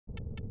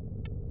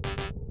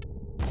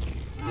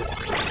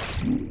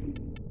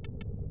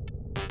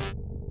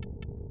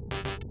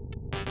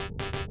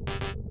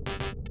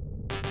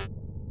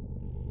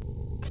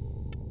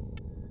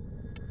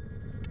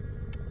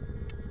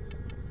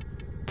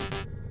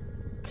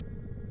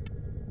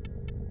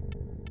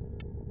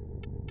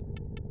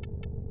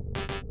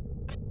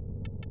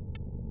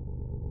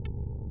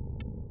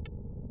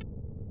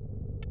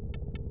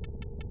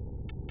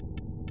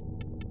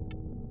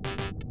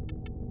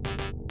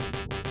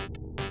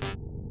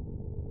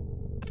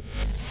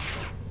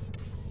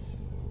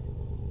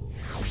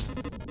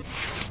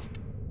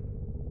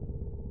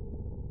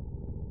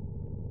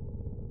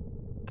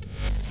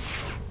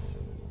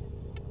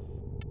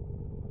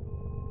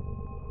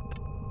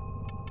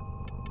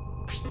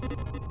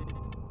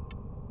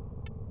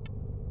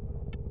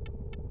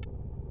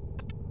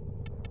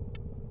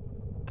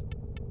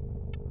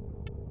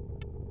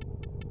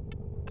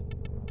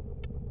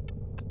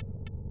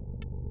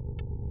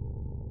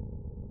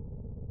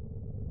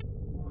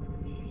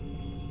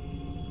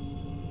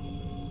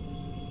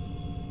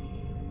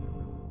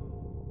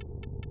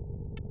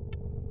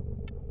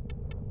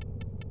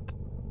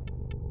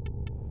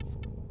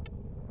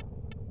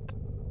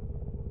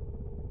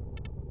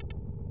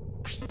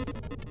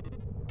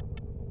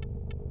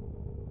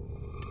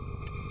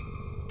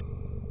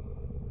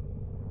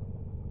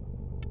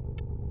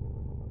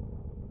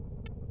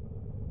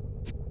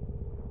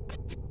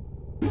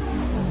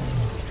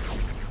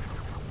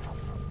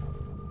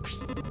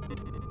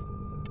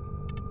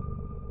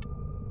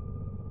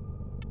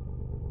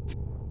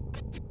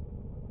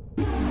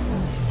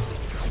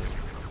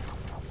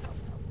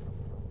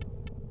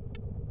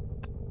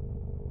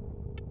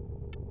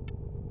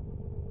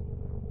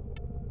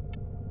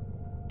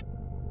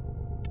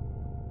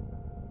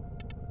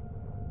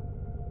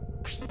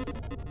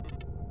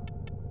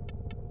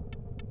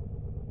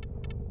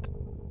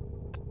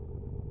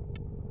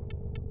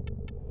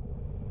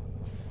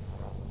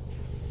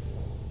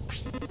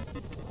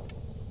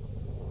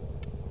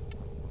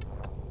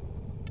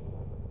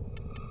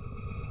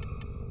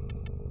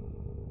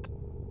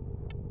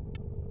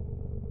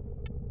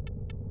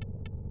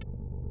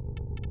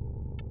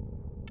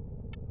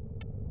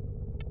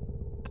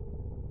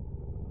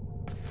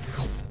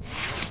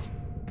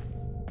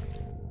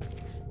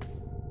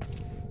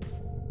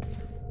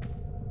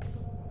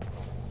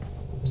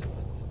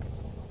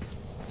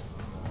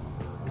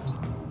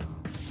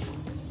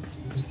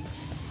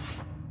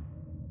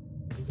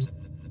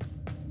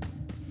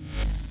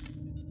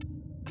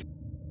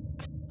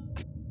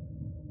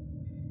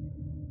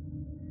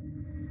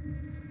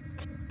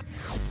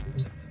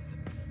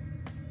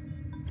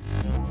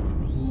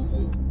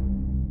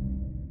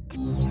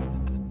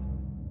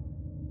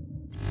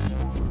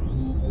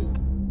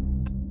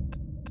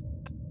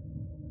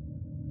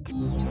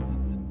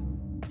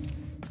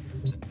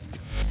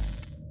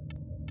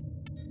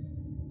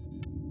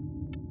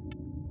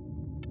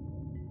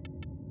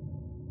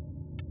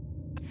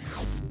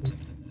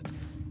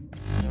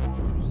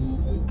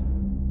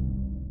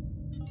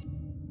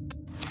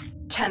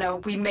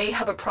Tenno, we may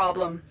have a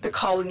problem. The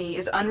colony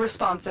is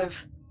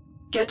unresponsive.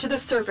 Get to the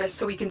surface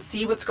so we can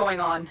see what's going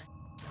on.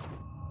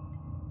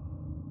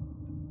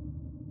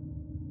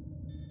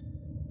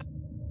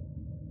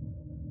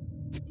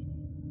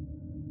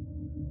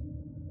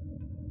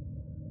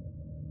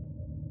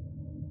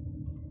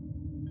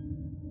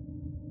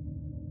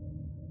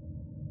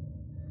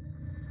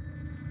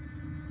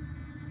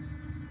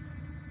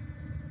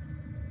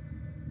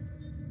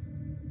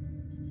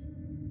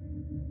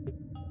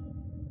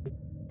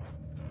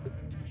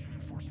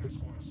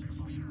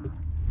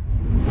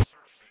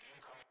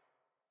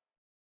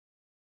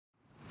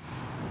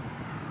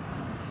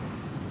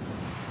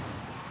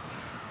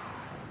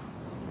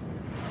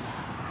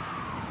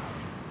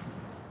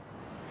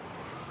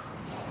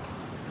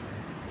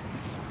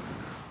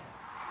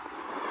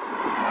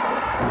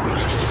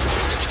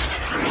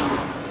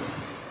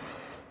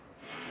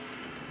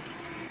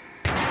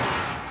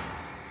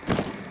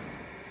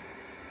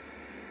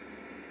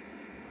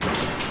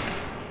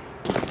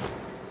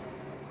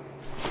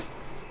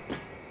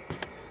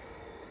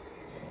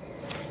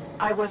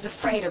 I was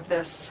afraid of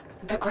this.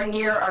 The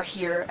Grineer are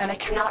here, and I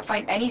cannot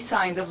find any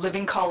signs of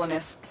living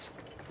colonists.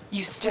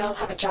 You still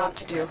have a job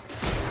to do.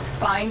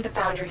 Find the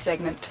Foundry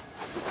segment.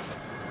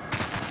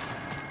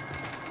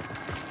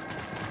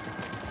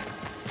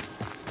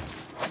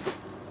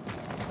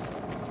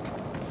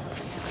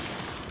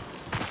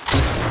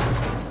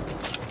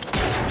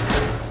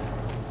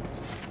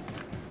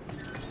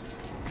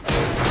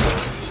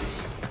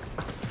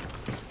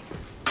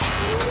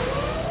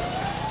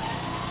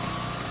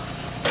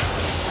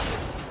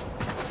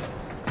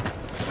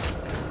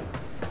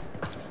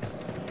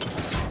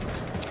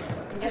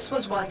 This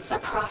was once a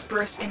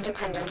prosperous,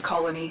 independent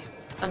colony,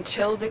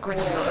 until the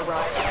Grineer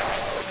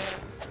arrived.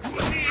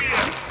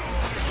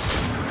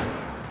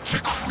 The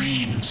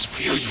Queens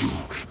fear you,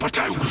 but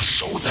I will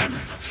show them.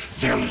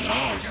 Their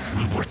love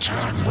will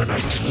return when I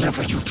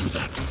deliver you to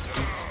them.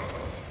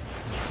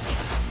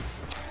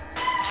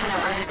 Tenno,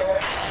 are you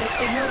there? The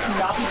signal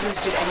cannot be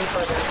boosted any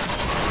further.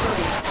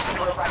 Hurry.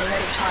 we're running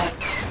out of time.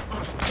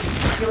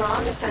 You're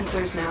on the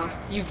sensors now.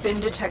 You've been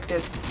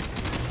detected.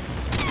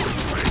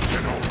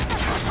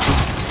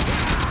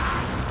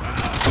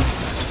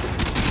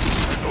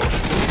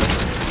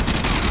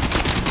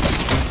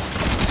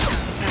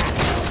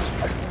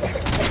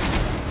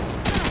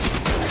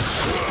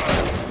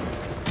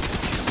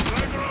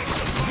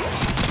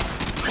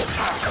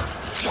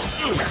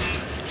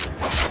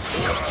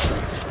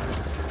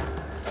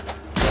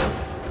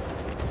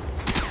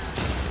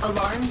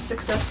 Alarms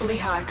successfully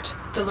hacked.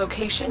 The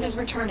location is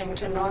returning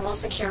to normal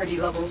security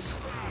levels.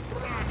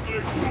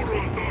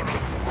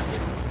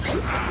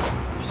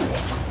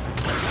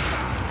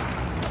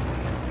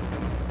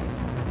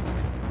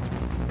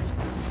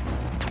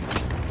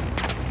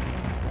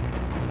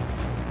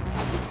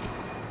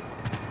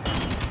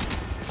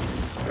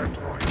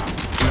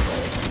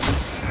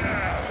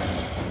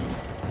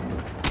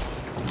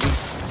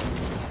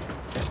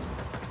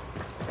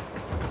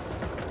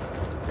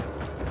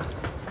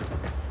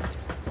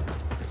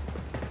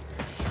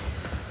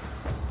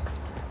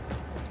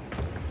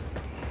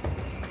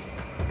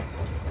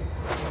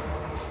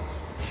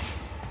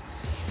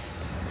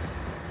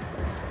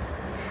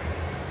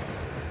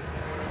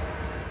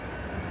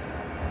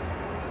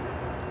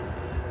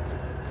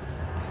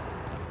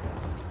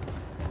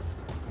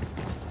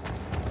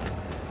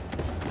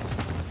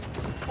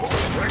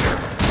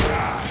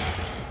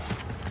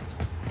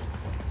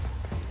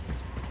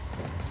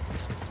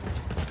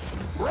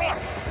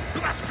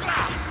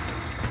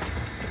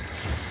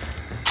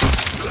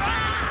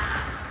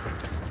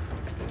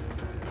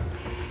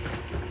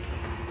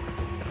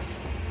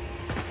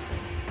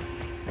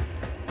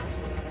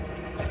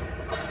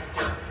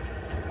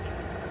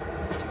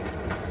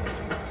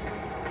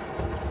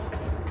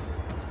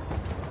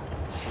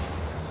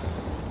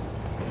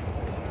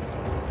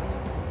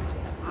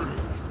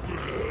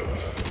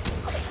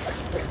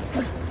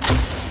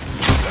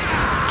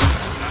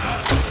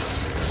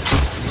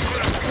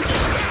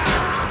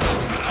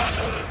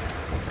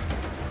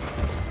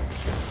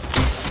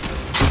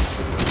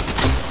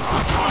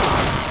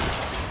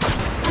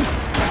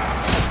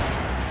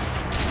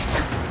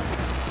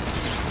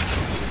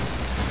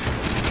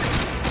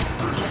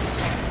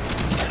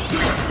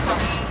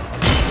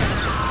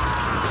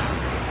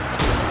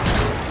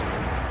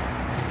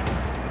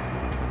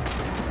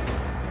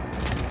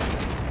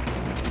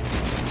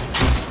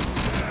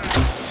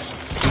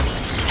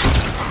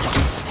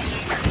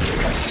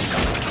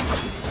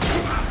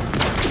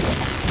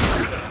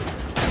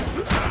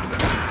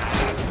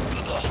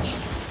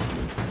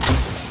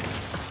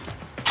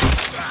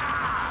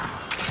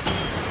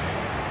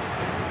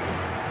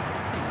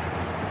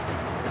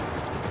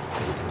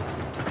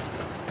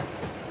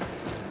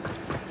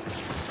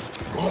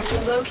 You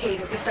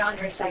located the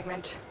Foundry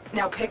segment.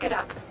 Now pick it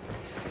up.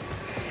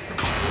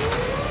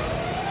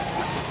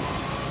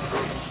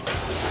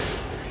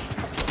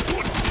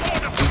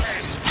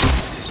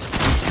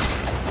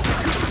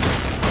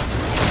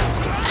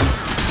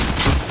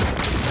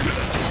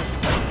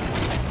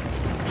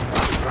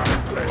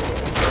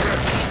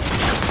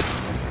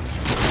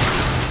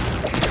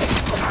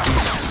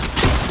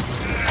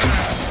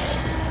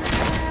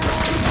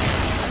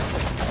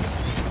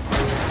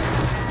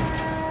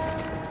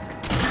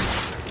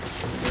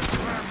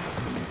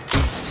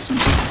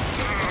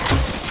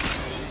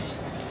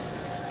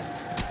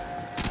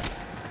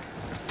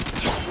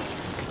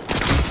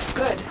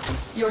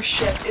 Your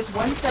ship is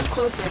one step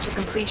closer to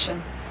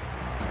completion.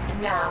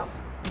 Now,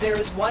 there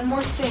is one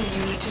more thing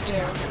you need to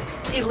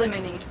do.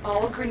 Eliminate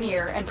all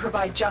Grineer and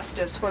provide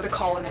justice for the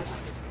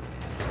colonists.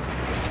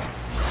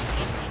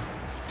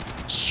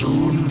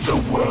 Soon the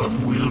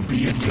worm will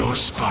be in your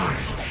spine,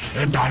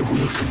 and I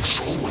will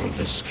control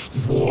this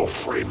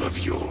warframe of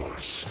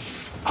yours.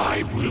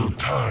 I will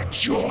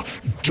purge your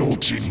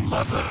doting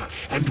mother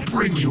and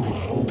bring you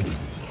home.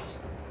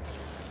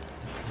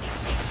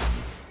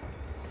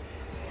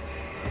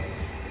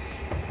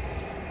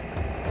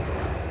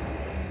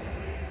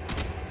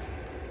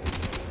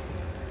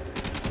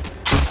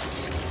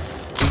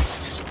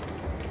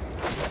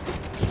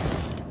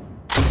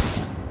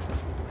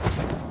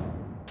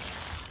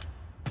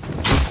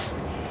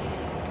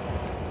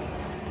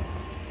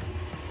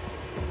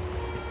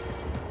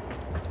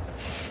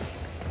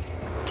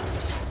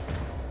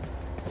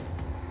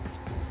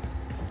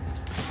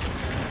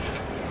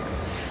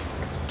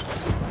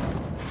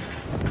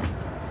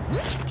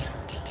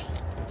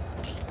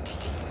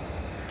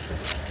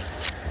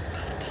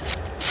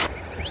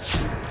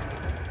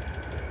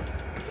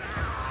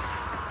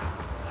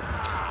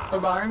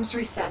 Alarms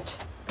reset.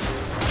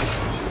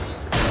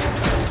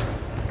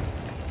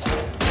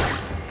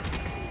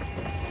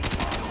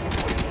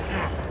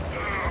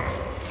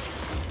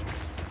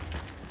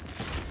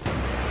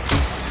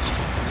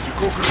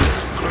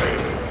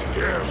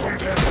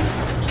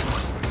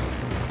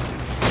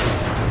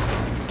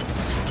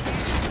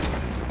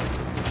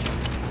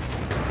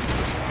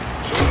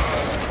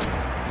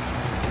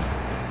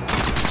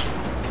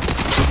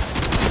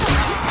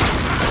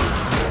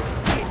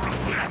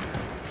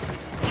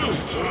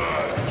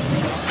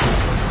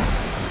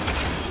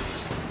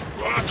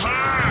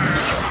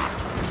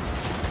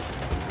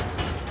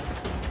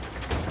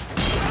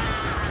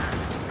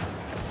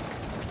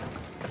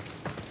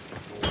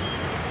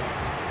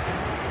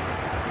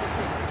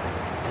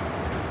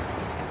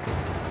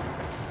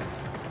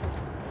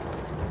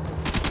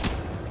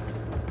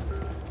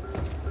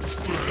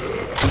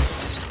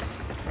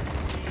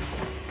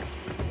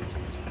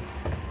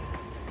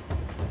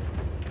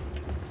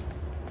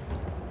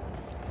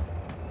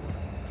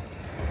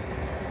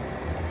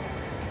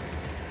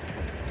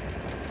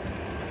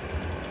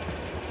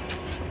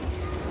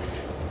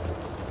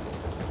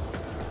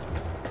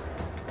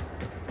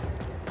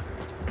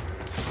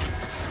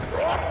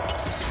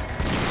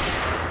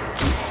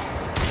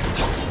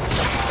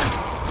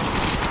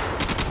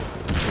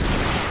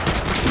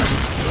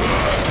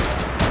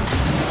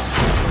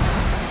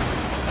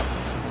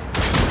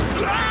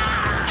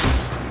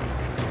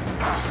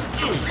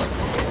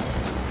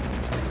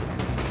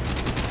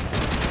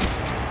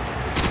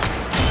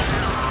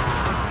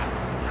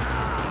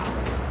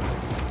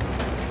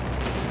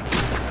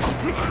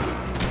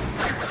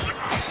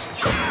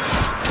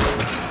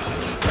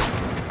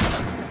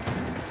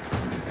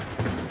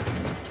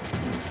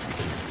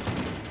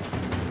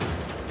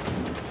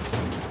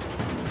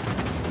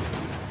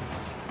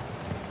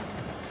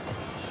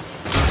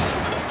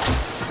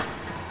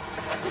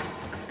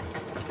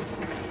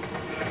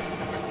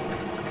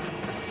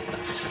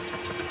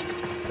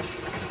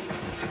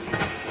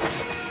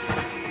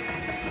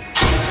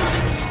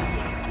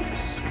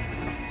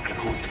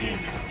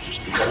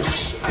 Just be old.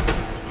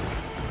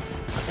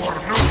 Or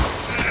no.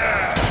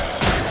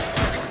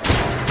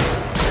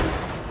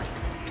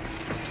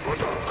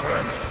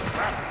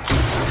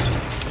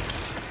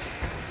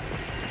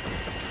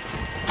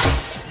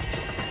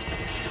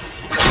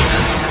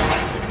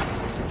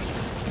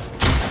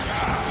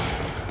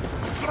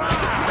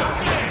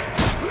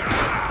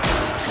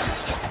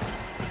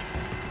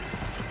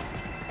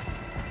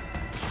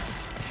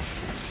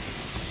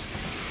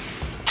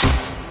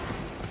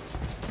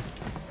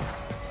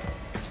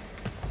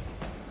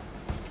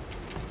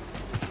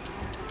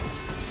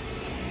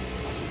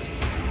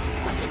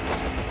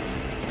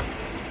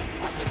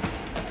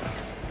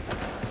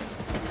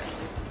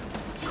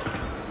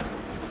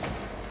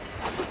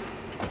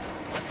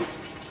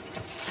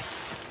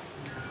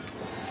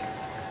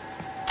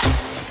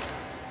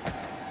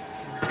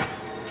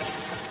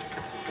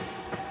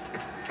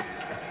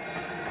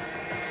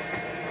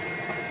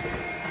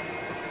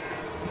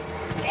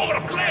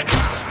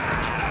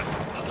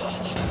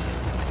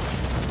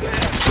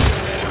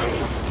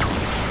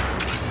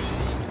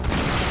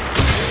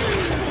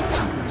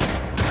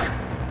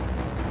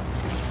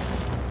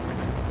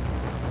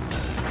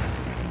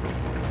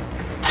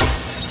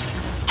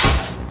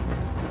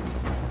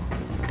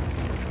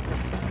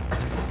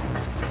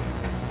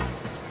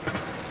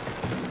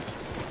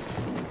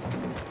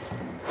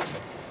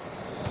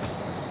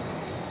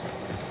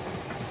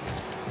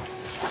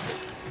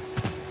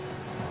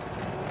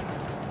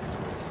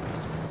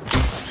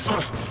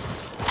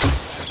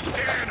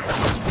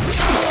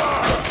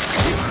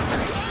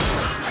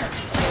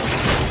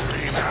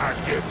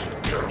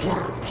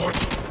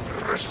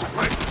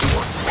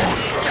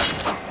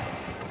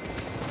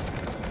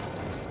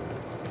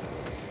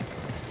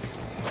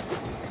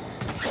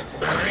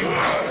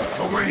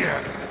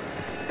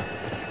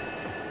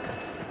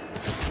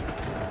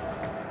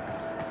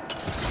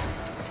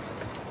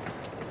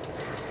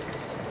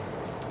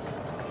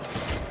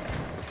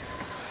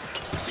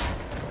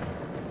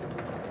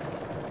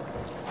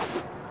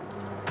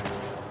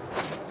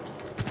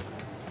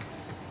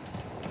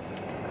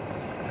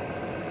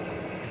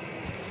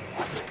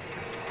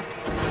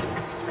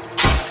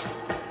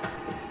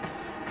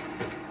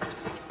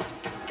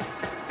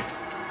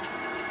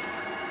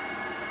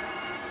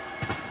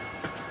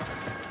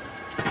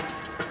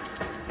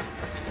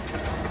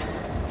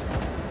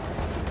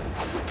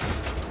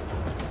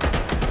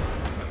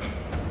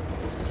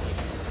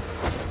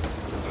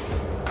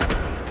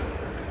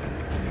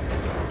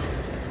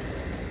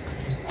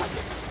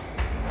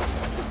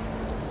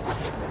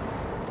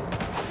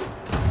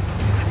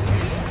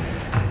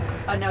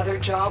 Another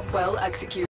job well executed.